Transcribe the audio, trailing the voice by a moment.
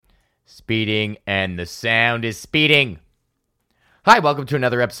speeding, and the sound is speeding. Hi, welcome to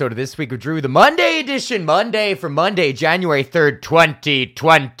another episode of This Week with Drew, the Monday edition. Monday, January 3rd,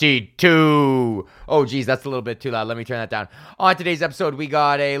 2022. Oh, geez, that's a little bit too loud. Let me turn that down. On today's episode, we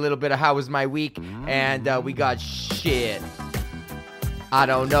got a little bit of how was my week, and we got shit. I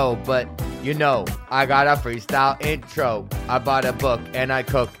don't know, but you know, I got a freestyle intro. I bought a book, and I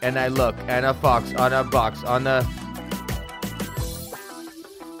cook, and I look, and a fox on a box on the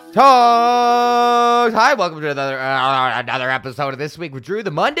toes. Hi, welcome to another episode of This Week with Drew,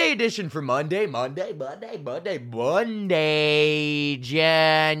 the Monday edition for Monday,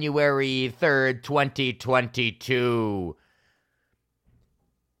 January 3rd, 2022.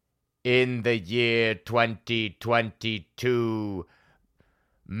 In the year 2022,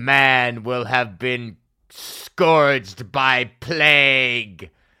 man will have been scourged by plague.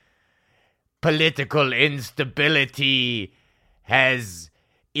 Political instability has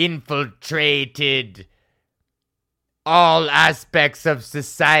infiltrated all aspects of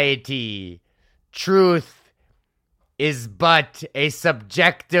society. Truth is but a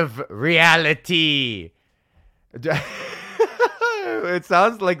subjective reality. It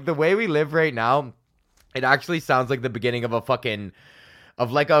sounds like the way we live right now, it actually sounds like the beginning of a fucking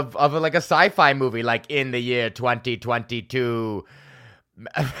of a sci-fi movie, like in the year 2022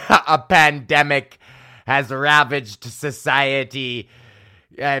 a pandemic has ravaged society.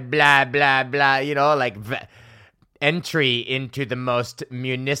 Blah, blah, blah, you know, like entry into the most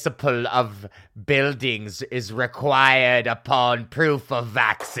municipal of buildings is required upon proof of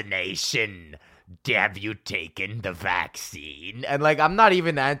vaccination. Have you taken the vaccine? And like, I'm not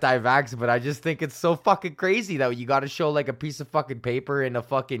even anti-vax, but I just think it's so fucking crazy that you gotta show like a piece of fucking paper and a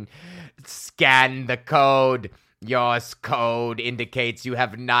fucking scan the code. Your code indicates you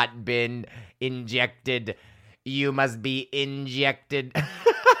have not been injected. You must be injected.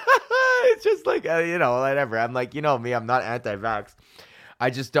 It's just like, you know, whatever. I'm like, you know me, I'm not anti-vax. I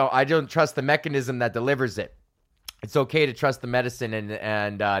don't trust the mechanism that delivers it. It's okay to trust the medicine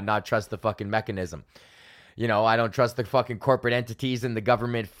and not trust the fucking mechanism. You know, I don't trust the fucking corporate entities and the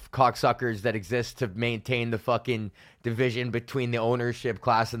government cocksuckers that exist to maintain the fucking division between the ownership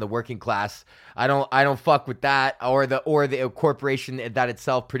class and the working class. I don't fuck with that, or the corporation that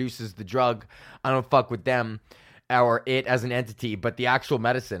itself produces the drug. I don't fuck with them or it as an entity. But the actual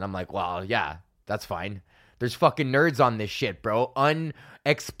medicine, I'm like, well, yeah, that's fine. There's fucking nerds on this shit, bro.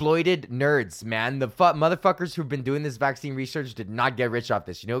 Unexploited nerds, man. The motherfuckers who've been doing this vaccine research did not get rich off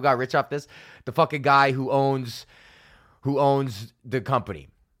this. You know who got rich off this? The fucking guy who owns the company.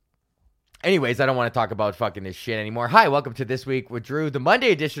 Anyways, I don't want to talk about fucking this shit anymore. Hi, welcome to This Week with Drew, the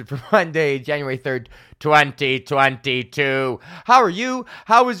Monday edition for Monday, January 3rd, 2022. How are you?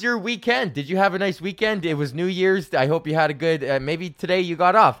 How was your weekend? Did you have a nice weekend? It was New Year's. I hope you had a good, maybe today you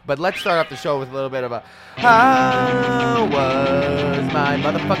got off. But let's start off the show with a little bit of a, how was my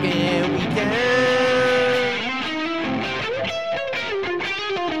motherfucking weekend?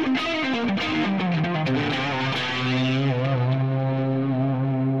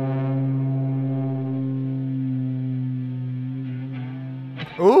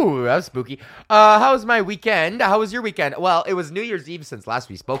 Ooh, that was spooky. How was my weekend? How was your weekend? Well, it was New Year's Eve since last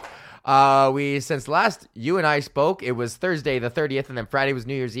we spoke. Since last you and I spoke, it was Thursday the 30th, and then Friday was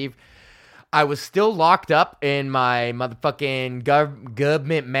New Year's Eve. I was still locked up in my motherfucking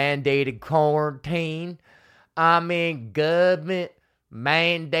government-mandated quarantine. I'm in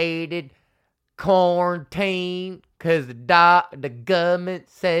government-mandated quarantine because the government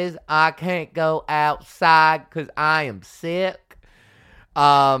says I can't go outside because I am sick.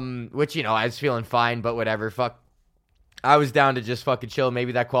 Which, you know, I was feeling fine, but whatever, fuck. I was down to just fucking chill.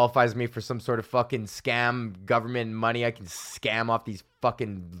 Maybe that qualifies me for some sort of fucking scam government money. I can scam off these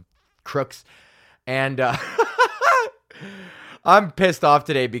fucking crooks. And, I'm pissed off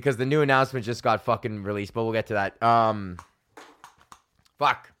today because the new announcement just got fucking released, but we'll get to that.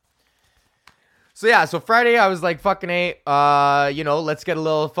 Fuck. So yeah, so Friday I was like, fucking you know, let's get a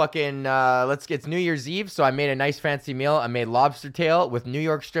little fucking, it's New Year's Eve, so I made a nice fancy meal. I made lobster tail with New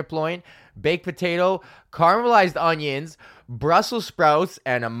York strip loin, baked potato, caramelized onions, Brussels sprouts,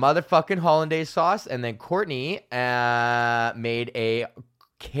 and a motherfucking hollandaise sauce. And then Courtney made a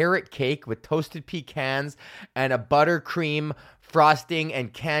carrot cake with toasted pecans and a buttercream frosting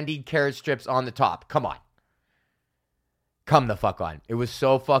and candied carrot strips on the top. Come on. Come the fuck on. It was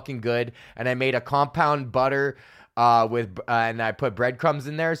so fucking good. And I made a compound butter and I put breadcrumbs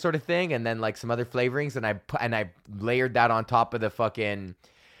in there sort of thing. And then like some other flavorings. And I layered that on top of the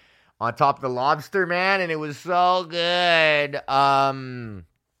lobster, man. And it was so good.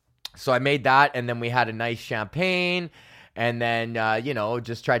 So I made that. And then we had a nice champagne. And then,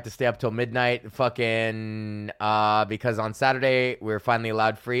 just tried to stay up till midnight, fucking, because on Saturday, we were finally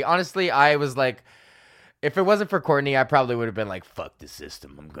allowed free. Honestly, I was like, if it wasn't for Courtney, I probably would have been like, fuck the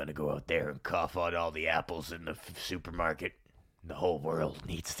system. I'm going to go out there and cough out all the apples in the supermarket. The whole world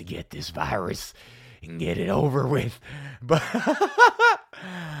needs to get this virus and get it over with. But,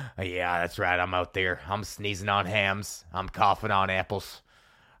 yeah, that's right. I'm out there. I'm sneezing on hams. I'm coughing on apples.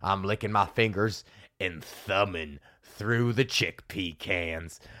 I'm licking my fingers and thumbing through the chickpea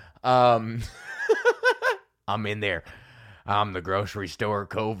cans. I'm in there. I'm the grocery store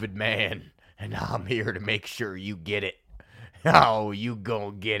COVID man, and I'm here to make sure you get it. Oh, you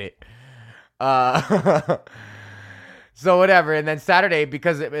gon' get it. So whatever. And then Saturday,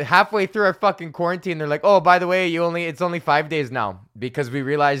 because halfway through our fucking quarantine, they're like, oh, by the way, it's only 5 days now, because we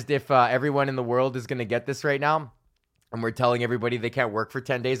realized if everyone in the world is gonna get this right now, and we're telling everybody they can't work for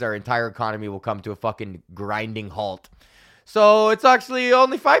 10 days, our entire economy will come to a fucking grinding halt. So it's actually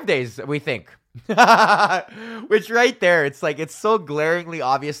only 5 days, we think. Which right there, it's like, it's so glaringly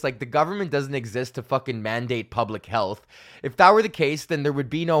obvious. Like, the government doesn't exist to fucking mandate public health. If that were the case, then there would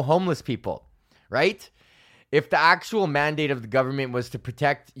be no homeless people, right? If the actual mandate of the government was to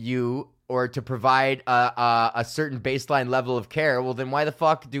protect you or to provide a certain baseline level of care, well, then why the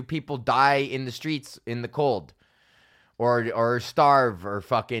fuck do people die in the streets in the cold? Or starve, or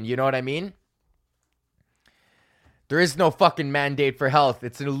fucking, you know what I mean? There is no fucking mandate for health.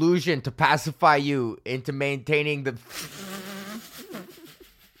 It's an illusion to pacify you into maintaining the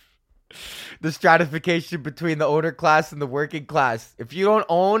stratification between the owner class and the working class. If you don't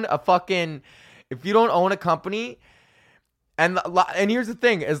own a company, and here's the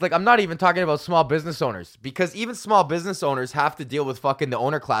thing, is like, I'm not even talking about small business owners, because even small business owners have to deal with fucking the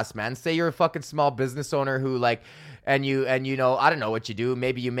owner class, man. Say you're a fucking small business owner who like, and you know, I don't know what you do.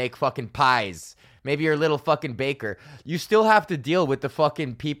 Maybe you make fucking pies. Maybe you're a little fucking baker. You still have to deal with the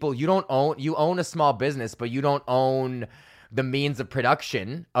fucking people. You own a small business, but you don't own the means of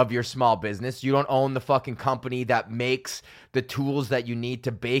production of your small business. You don't own the fucking company that makes the tools that you need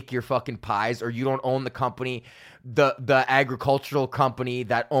to bake your fucking pies, or you don't own the company, the agricultural company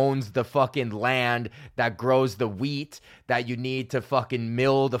that owns the fucking land that grows the wheat that you need to fucking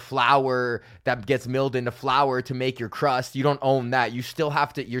mill the flour that gets milled into flour to make your crust. You don't own that. You still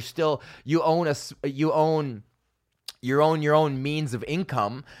have to, you own your own means of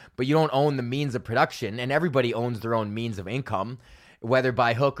income, but you don't own the means of production. And everybody owns their own means of income, whether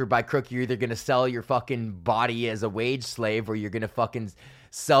by hook or by crook. You're either going to sell your fucking body as a wage slave, or you're going to fucking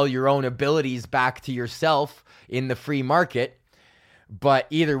sell your own abilities back to yourself in the free market. But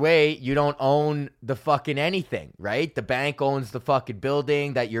either way, you don't own the fucking anything, right? The bank owns the fucking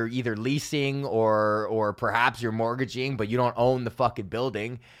building that you're either leasing or perhaps you're mortgaging, but you don't own the fucking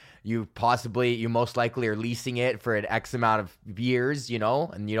building. You most likely are leasing it for an X amount of years, you know,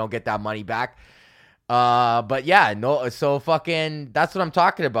 and you don't get that money back. But yeah, no, so fucking, that's what I'm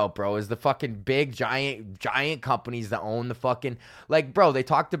talking about, bro, is the fucking big, giant companies that own the fucking, like, bro, they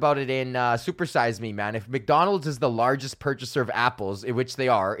talked about it in Super Size Me, man. If McDonald's is the largest purchaser of apples, in which they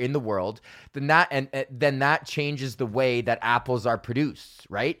are in the world, then that changes the way that apples are produced,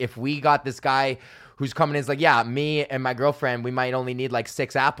 right? If we got this guy who's coming in, is like, yeah, me and my girlfriend, we might only need like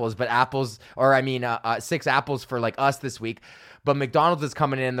 6 apples, but 6 apples for like us this week. But McDonald's is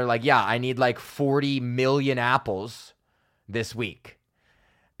coming in and they're like, yeah, I need like 40 million apples this week.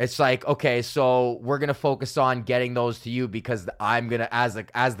 It's like, okay, so we're going to focus on getting those to you, because I'm going to, as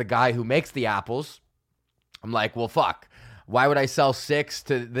the guy who makes the apples, I'm like, well, fuck. Why would I sell 6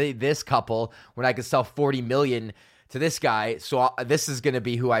 to this couple when I could sell 40 million to this guy? So this is going to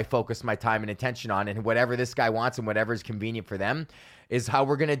be who I focus my time and attention on, and whatever this guy wants and whatever is convenient for them is how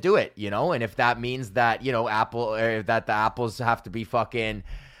we're going to do it, you know? And if that means that, you know, that the apples have to be fucking,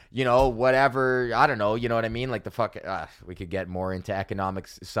 you know, whatever, I don't know, you know what I mean? Like the fuck, we could get more into economic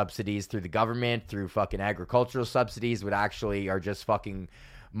subsidies through the government, through fucking agricultural subsidies, which actually are just fucking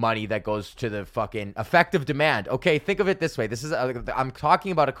money that goes to the fucking effective demand. Okay, think of it this way. I'm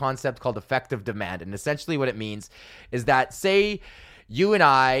talking about a concept called effective demand. And essentially what it means is that, say you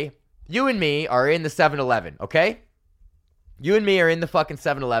and me are in the 7-Eleven, okay? You and me are in the fucking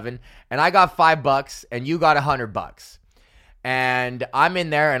 7-Eleven, and I got $5 and you got $100. And I'm in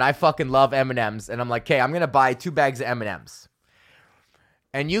there and I fucking love M&Ms, and I'm like, okay, I'm going to buy 2 bags of M&Ms.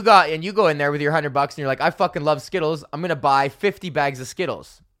 And you go in there with your $100 and you're like, I fucking love Skittles. I'm going to buy 50 bags of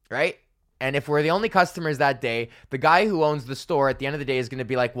Skittles, right? And if we're the only customers that day, the guy who owns the store at the end of the day is going to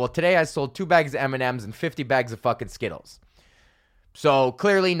be like, well, today I sold 2 bags of M&Ms and 50 bags of fucking Skittles. So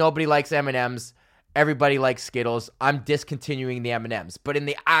clearly nobody likes M&Ms, Everybody likes Skittles. I'm discontinuing the M&Ms. But in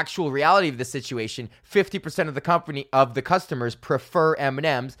the actual reality of the situation, 50% of the customers prefer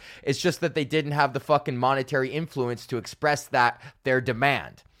M&Ms. It's just that they didn't have the fucking monetary influence to express their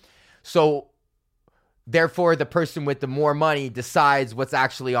demand. So therefore, the person with the more money decides what's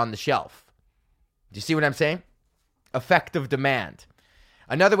actually on the shelf. Do you see what I'm saying? Effective demand.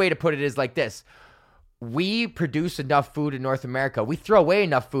 Another way to put it is like this. We produce enough food in North America. We throw away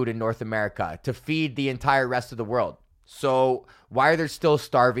enough food in North America to feed the entire rest of the world. So why are there still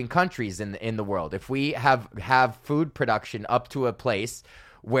starving countries in the world? If we have food production up to a place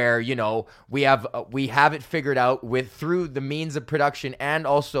where, you know, we have it figured out through the means of production and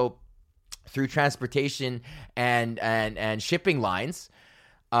also through transportation and shipping lines,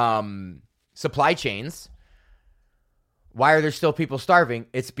 supply chains. Why are there still people starving?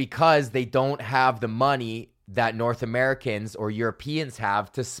 It's because they don't have the money that North Americans or Europeans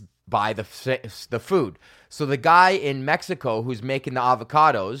have to buy the food. So the guy in Mexico who's making the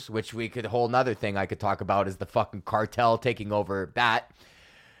avocados, which a whole nother thing I could talk about is the fucking cartel taking over that,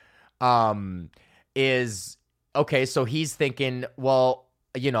 is, okay, so he's thinking, well,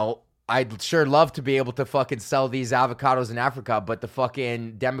 you know, I'd sure love to be able to fucking sell these avocados in Africa, but the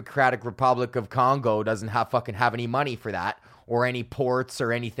fucking Democratic Republic of Congo doesn't have any money for that or any ports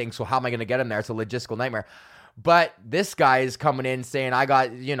or anything. So how am I going to get them there? It's a logistical nightmare. But this guy is coming in saying, I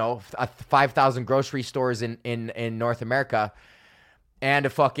got, you know, 5,000 grocery stores in North America and a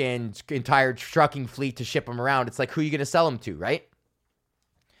fucking entire trucking fleet to ship them around. It's like, who are you going to sell them to, right?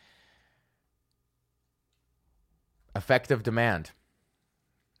 Effective demand.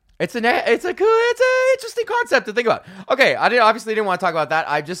 It's an interesting concept to think about. Okay, I obviously didn't want to talk about that.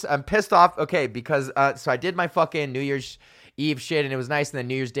 I'm pissed off. Okay, because so I did my fucking New Year's Eve shit and it was nice. And then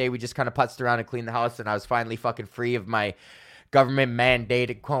New Year's Day we just kind of putzed around and cleaned the house and I was finally fucking free of my government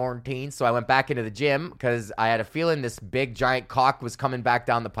mandated quarantine. So I went back into the gym because I had a feeling this big giant cock was coming back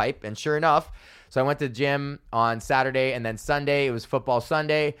down the pipe. And sure enough, so I went to the gym on Saturday and then Sunday. It was football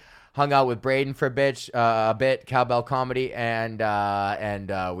Sunday. Hung out with Braden for a bit, Cowbell Comedy, and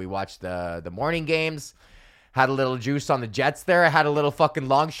we watched the morning games. Had a little juice on the Jets there. I had a little fucking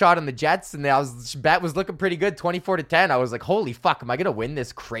long shot on the Jets, and bet was looking pretty good, 24-10. I was like, holy fuck, am I gonna win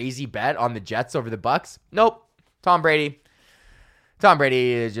this crazy bet on the Jets over the Bucks? Nope. Tom Brady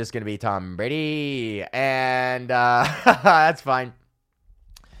is just gonna be Tom Brady, and that's fine.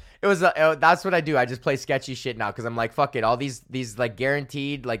 It was that's what I do. I just play sketchy shit now because I'm like, fuck it. All these like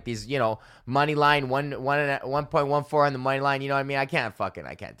guaranteed, like these, you know, money line 1.14 on the money line. You know what I mean? I can't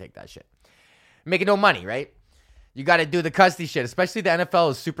take that shit. Making no money, right? You got to do the custody shit. Especially the NFL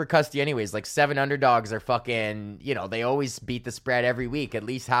is super custody anyways. Like 7 underdogs are fucking, you know, they always beat the spread every week. At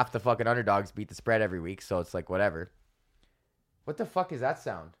least half the fucking underdogs beat the spread every week. So it's like whatever. What the fuck is that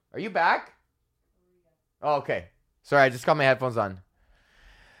sound? Are you back? Oh, okay. Sorry, I just got my headphones on.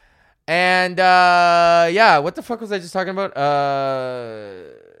 And, yeah, what the fuck was I just talking about?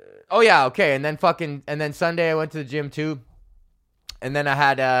 Oh, yeah, okay. And then Sunday I went to the gym too. And then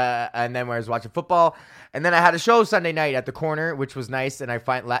and then when I was watching football. And then I had a show Sunday night at the Corner, which was nice. And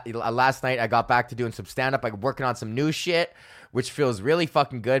last night I got back to doing some stand-up. I'm working on some new shit, which feels really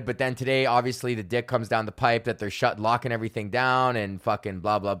fucking good. But then today, obviously, the dick comes down the pipe that they're locking everything down and fucking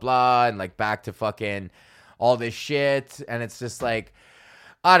blah, blah, blah. And like back to fucking all this shit. And it's just like,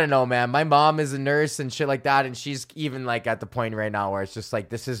 I don't know, man. My mom is a nurse and shit like that. And she's even like at the point right now where it's just like,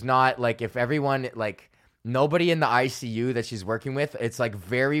 this is not like if everyone, like nobody in the ICU that she's working with, it's like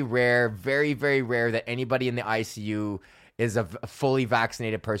very rare, very, very rare that anybody in the ICU is a fully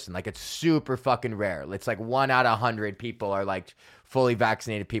vaccinated person. Like it's super fucking rare. It's like 1 out of 100 people are like fully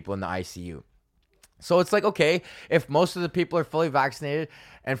vaccinated people in the ICU. So it's like, okay, if most of the people are fully vaccinated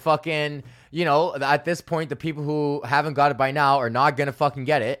and fucking, you know, at this point, the people who haven't got it by now are not going to fucking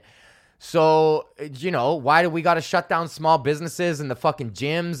get it. So, you know, why do we got to shut down small businesses and the fucking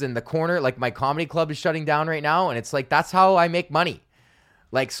gyms and the Corner? Like my comedy club is shutting down right now. And it's like, that's how I make money.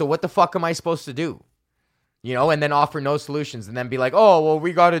 Like, so what the fuck am I supposed to do? You know, and then offer no solutions and then be like, oh, well,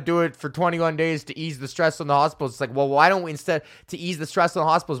 we got to do it for 21 days to ease the stress on the hospitals. It's like, well, why don't we instead to ease the stress on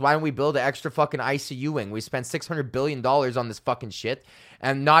the hospitals? Why don't we build an extra fucking ICU wing? We spent $600 billion on this fucking shit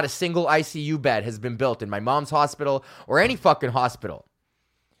and not a single ICU bed has been built in my mom's hospital or any fucking hospital.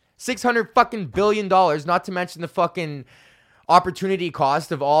 $600 fucking billion, not to mention the fucking opportunity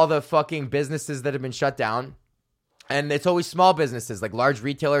cost of all the fucking businesses that have been shut down. And it's always small businesses, like large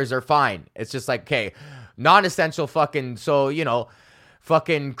retailers are fine. It's just like, okay, non-essential fucking, so, you know,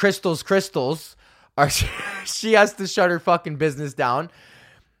 fucking Crystals are, she has to shut her fucking business down.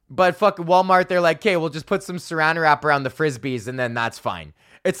 But fucking Walmart, they're like, okay, we'll just put some saran wrap around the Frisbees and then that's fine.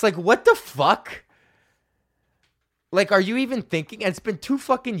 It's like, what the fuck? Like, are you even thinking? And it's been 2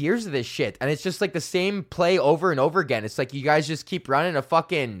 fucking years of this shit. And it's just like the same play over and over again. It's like you guys just keep running a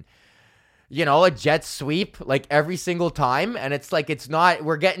fucking, a jet sweep like every single time. And it's like,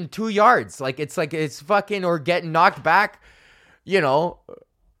 we're getting 2 yards. Like, it's fucking, or getting knocked back,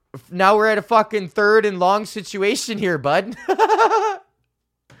 Now we're at a fucking 3rd and long situation here, bud.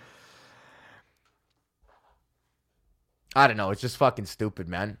 I don't know. It's just fucking stupid,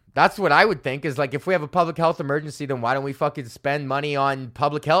 man. That's what I would think is like, if we have a public health emergency, then why don't we fucking spend money on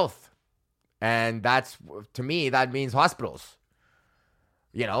public health? And to me, that means hospitals,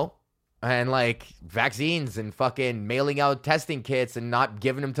 and like vaccines and fucking mailing out testing kits and not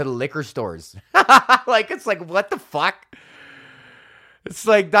giving them to the liquor stores. Like, it's like, what the fuck? It's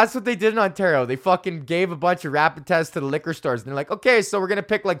like, that's what they did in Ontario. They fucking gave a bunch of rapid tests to the liquor stores. And they're like, okay, so we're going to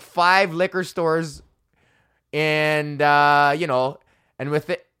pick like 5 liquor stores and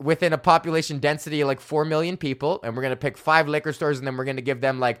within a population density of like 4 million people, and we're going to pick 5 liquor stores, and then we're going to give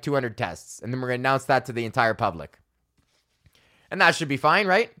them like 200 tests, and then we're going to announce that to the entire public. And that should be fine,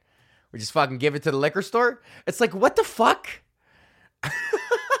 right? We just fucking give it to the liquor store. It's like, what the fuck?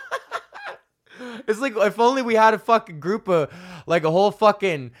 It's like, if only we had a fucking group of, like, a whole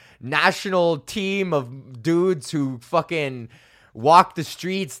fucking national team of dudes who fucking walk the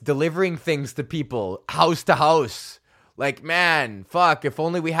streets delivering things to people, house to house. Like, man, fuck, if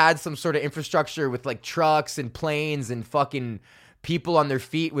only we had some sort of infrastructure with like trucks and planes and fucking people on their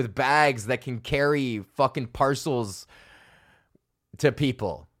feet with bags that can carry fucking parcels to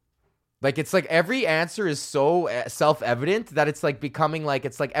people. Like, it's like every answer is so self-evident that it's like becoming like,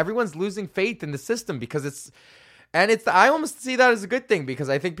 it's like everyone's losing faith in the system because I almost see that as a good thing, because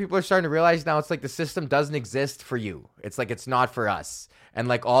I think people are starting to realize now it's like the system doesn't exist for you. It's like, it's not for us. And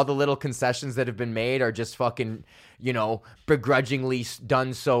like all the little concessions that have been made are just fucking, begrudgingly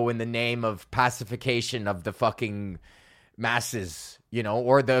done so in the name of pacification of the fucking masses,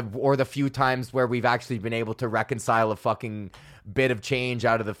 or the few times where we've actually been able to reconcile a fucking bit of change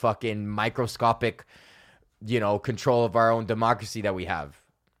out of the fucking microscopic, control of our own democracy that we have.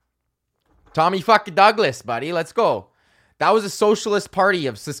 Tommy fucking Douglas, buddy. Let's go. That was a Socialist Party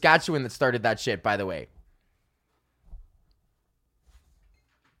of Saskatchewan that started that shit, by the way.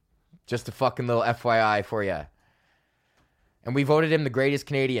 Just a fucking little FYI for you. And we voted him the greatest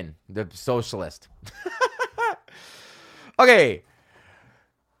Canadian, the socialist. Okay.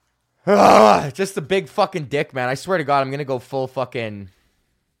 Just a big fucking dick, man. I swear to God, I'm going to go full fucking... I'm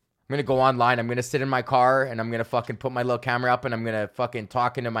going to go online. I'm going to sit in my car and I'm going to fucking put my little camera up and I'm going to fucking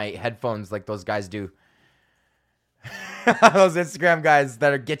talk into my headphones like those guys do. Those Instagram guys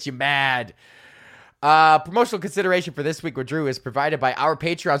that get you mad. Promotional consideration for this week with Drew is provided by our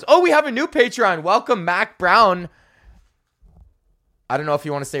Patreons. Oh, we have a new Patreon. Welcome, Mac Brown. I don't know if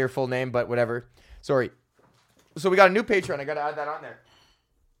you want to say your full name, but whatever. Sorry. So we got a new Patreon. I got to add that on there.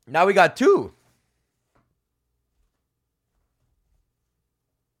 Now we got 2.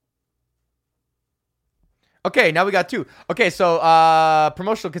 Okay, now we got 2. Okay, so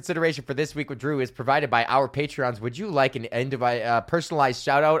promotional consideration for this week with Drew is provided by our Patreons. Would you like an personalized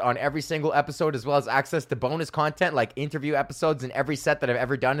shout out on every single episode, as well as access to bonus content like interview episodes, and every set that I've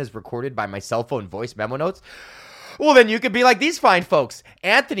ever done is recorded by my cell phone voice memo notes? Well, then you could be like these fine folks: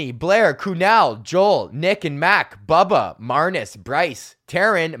 Anthony, Blair, Kunal, Joel, Nick and Mac, Bubba, Marnus, Bryce,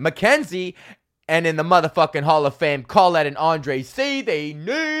 Taryn, Mackenzie, and in the motherfucking Hall of Fame, Colette and Andre. Say they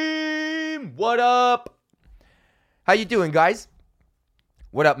name. What up? How you doing, guys?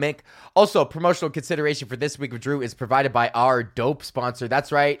 What up, Mink? Also, promotional consideration for this week with Drew is provided by our dope sponsor.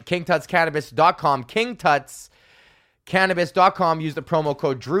 That's right, KingTutsCannabis.com. KingTutsCannabis.com. Use the promo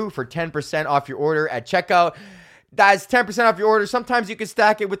code Drew for 10% off your order at checkout. That's 10% off your order. Sometimes you can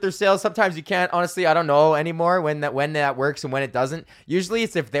stack it with their sales. Sometimes you can't. Honestly, I don't know anymore when that works and when it doesn't. Usually,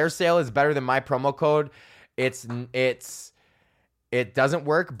 it's if their sale is better than my promo code, it doesn't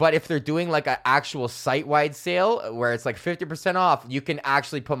work. But if they're doing like an actual site-wide sale where it's like 50% off, you can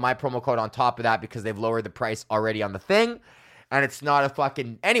actually put my promo code on top of that because they've lowered the price already on the thing. And it's not a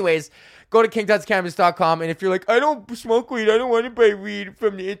fucking... Anyways, go to KingTutsCannabis.com. And if you're like, I don't smoke weed, I don't want to buy weed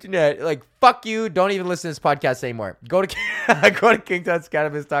from the internet. Like, fuck you. Don't even listen to this podcast anymore. Go to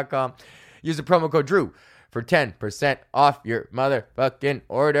KingTutsCannabis.com. Use the promo code Drew for 10% off your motherfucking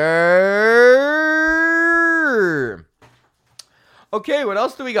order. Okay, what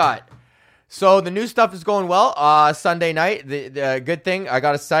else do we got? So the new stuff is going well. Sunday night, the good thing, I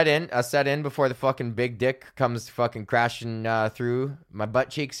got a set in before the fucking big dick comes fucking crashing through my butt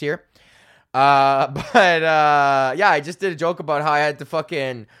cheeks here. Yeah, I just did a joke about how I had to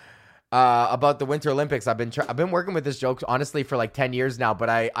fucking about the Winter Olympics. I've been working with this joke honestly for like 10 years now, but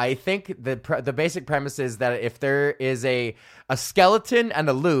I think the basic premise is that if there is a skeleton and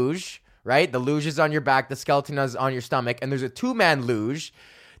a luge, right? The luge is on your back, the skeleton is on your stomach, and there's a 2-man luge,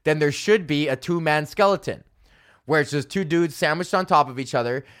 then there should be a 2-man skeleton, where it's just 2 dudes sandwiched on top of each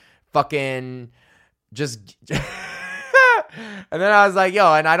other, fucking just. And then I was like,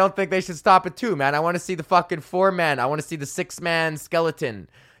 yo, and I don't think they should stop at 2, man. I want to see the fucking 4-man. I want to see the 6-man skeleton.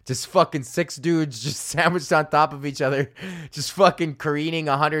 Just fucking 6 dudes just sandwiched on top of each other, just fucking careening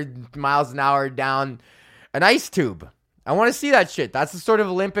 100 miles an hour down an ice tube. I want to see that shit. That's the sort of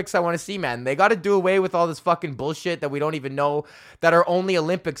Olympics I want to see, man. They got to do away with all this fucking bullshit that we don't even know that are only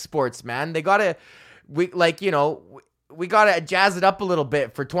Olympic sports, man. They got to, we got to jazz it up a little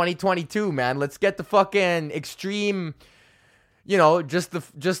bit for 2022, man. Let's get the fucking extreme, just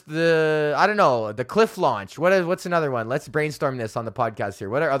the I don't know, the cliff launch. What's another one? Let's brainstorm this on the podcast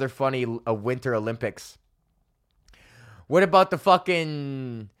here. What are other funny Winter Olympics? What about the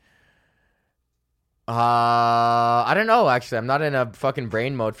fucking I don't know, actually. I'm not in a fucking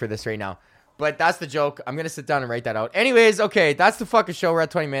brain mode for this right now. But that's the joke. I'm going to sit down and write that out. Anyways, okay, that's the fucking show. We're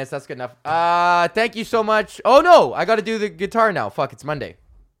at 20 minutes. That's good enough. Thank you so much. Oh no, I got to do the guitar now. Fuck, it's Monday.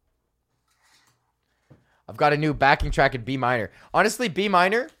 I've got a new backing track in B minor. Honestly, B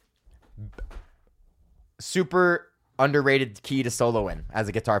minor, super underrated key to solo in as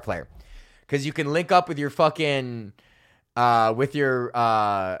a guitar player. Because you can link up with your fucking, with your,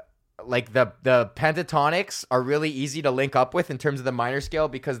 like the pentatonics are really easy to link up with in terms of the minor scale,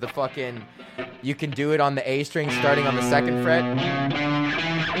 because the fucking, you can do it on the A string starting on the 2nd fret.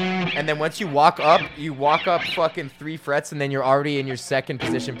 And then once you walk up fucking 3 frets, and then you're already in your 2nd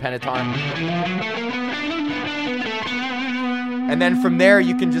position pentatonic. And then from there,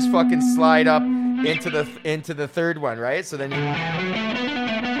 you can just fucking slide up into the 3rd one, right? So then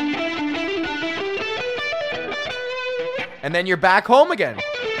and then you're back home again.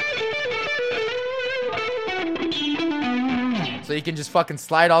 So you can just fucking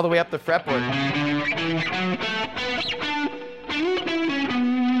slide all the way up the fretboard.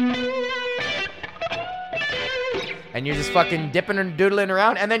 And you're just fucking dipping and doodling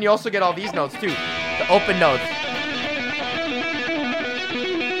around. And then you also get all these notes too. The open notes.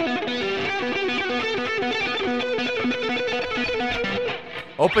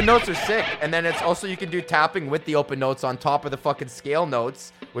 Open notes are sick. And then it's also, you can do tapping with the open notes on top of the fucking scale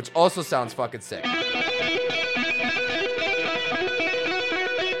notes, which also sounds fucking sick.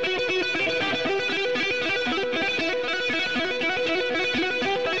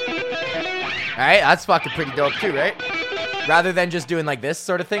 Alright, that's fucking pretty dope too, right? Rather than just doing like this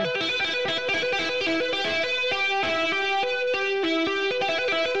sort of thing.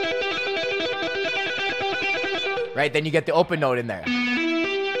 Right, then you get the open note in there.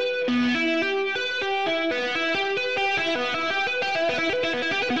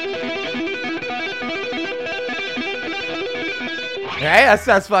 Alright,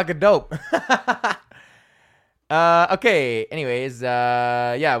 that's fucking dope. Okay, anyways,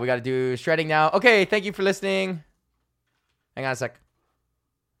 yeah, we gotta do shredding now. Okay, thank you for listening. Hang on a sec.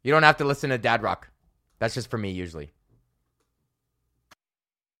 You don't have to listen to Dad Rock. That's just for me, usually.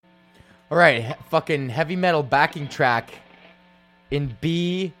 Alright, fucking heavy metal backing track in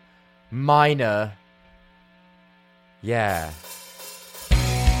B minor. Yeah.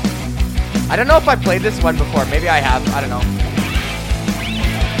 I don't know if I played this one before. Maybe I have. I don't know.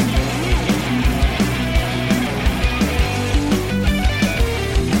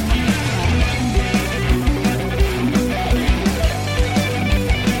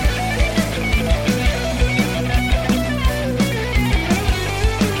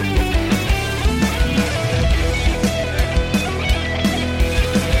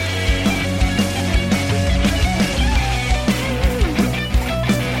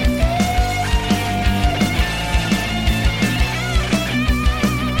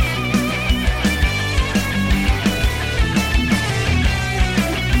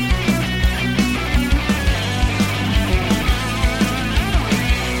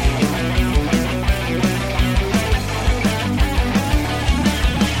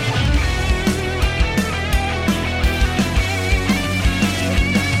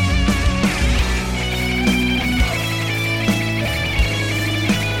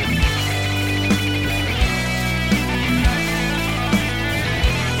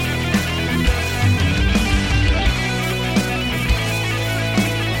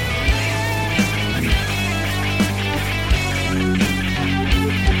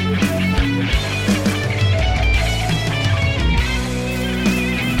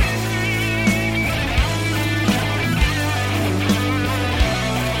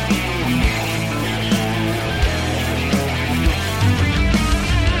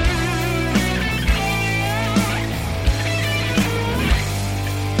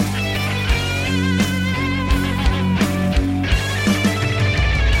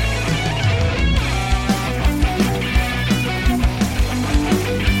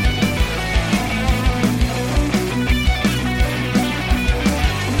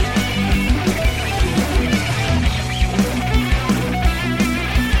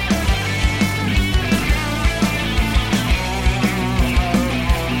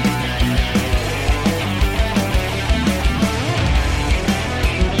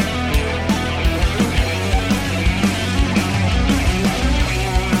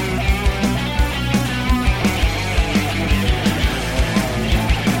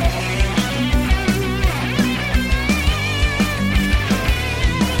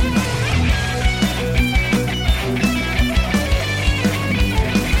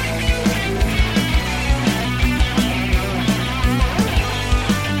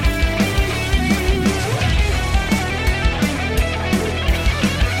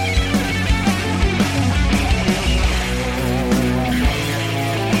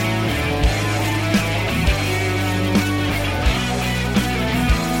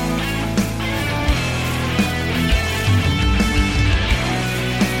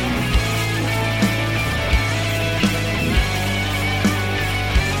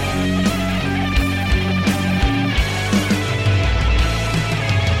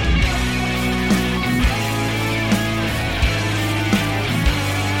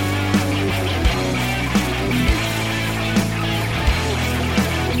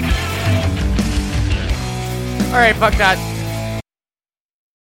 All right, fuck that.